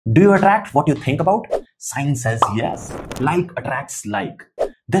Do you attract what you think about? Science says yes. Like attracts like.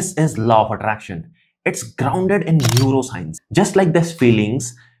 This is law of attraction. It's grounded in neuroscience. Just like these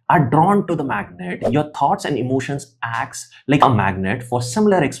feelings are drawn to the magnet, your thoughts and emotions acts like a magnet for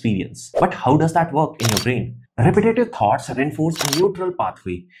similar experience. But how does that work in your brain? Repetitive thoughts reinforce a neutral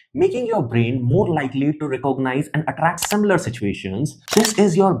pathway, making your brain more likely to recognize and attract similar situations. This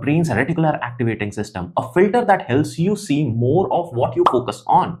is your brain's reticular activating system, a filter that helps you see more of what you focus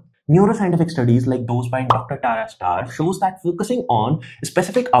on. Neuroscientific studies like those by Dr. Tara Starr shows that focusing on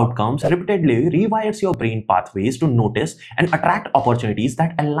specific outcomes repeatedly rewires your brain pathways to notice and attract opportunities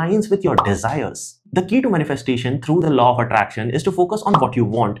that aligns with your desires. The key to manifestation through the law of attraction is to focus on what you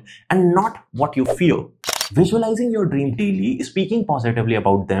want and not what you fear. Visualizing your dream daily, speaking positively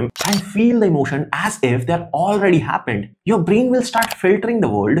about them, and feel the emotion as if they're already happened. Your brain will start filtering the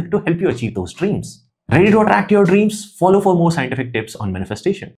world to help you achieve those dreams. Ready to attract your dreams? Follow for more scientific tips on manifestation.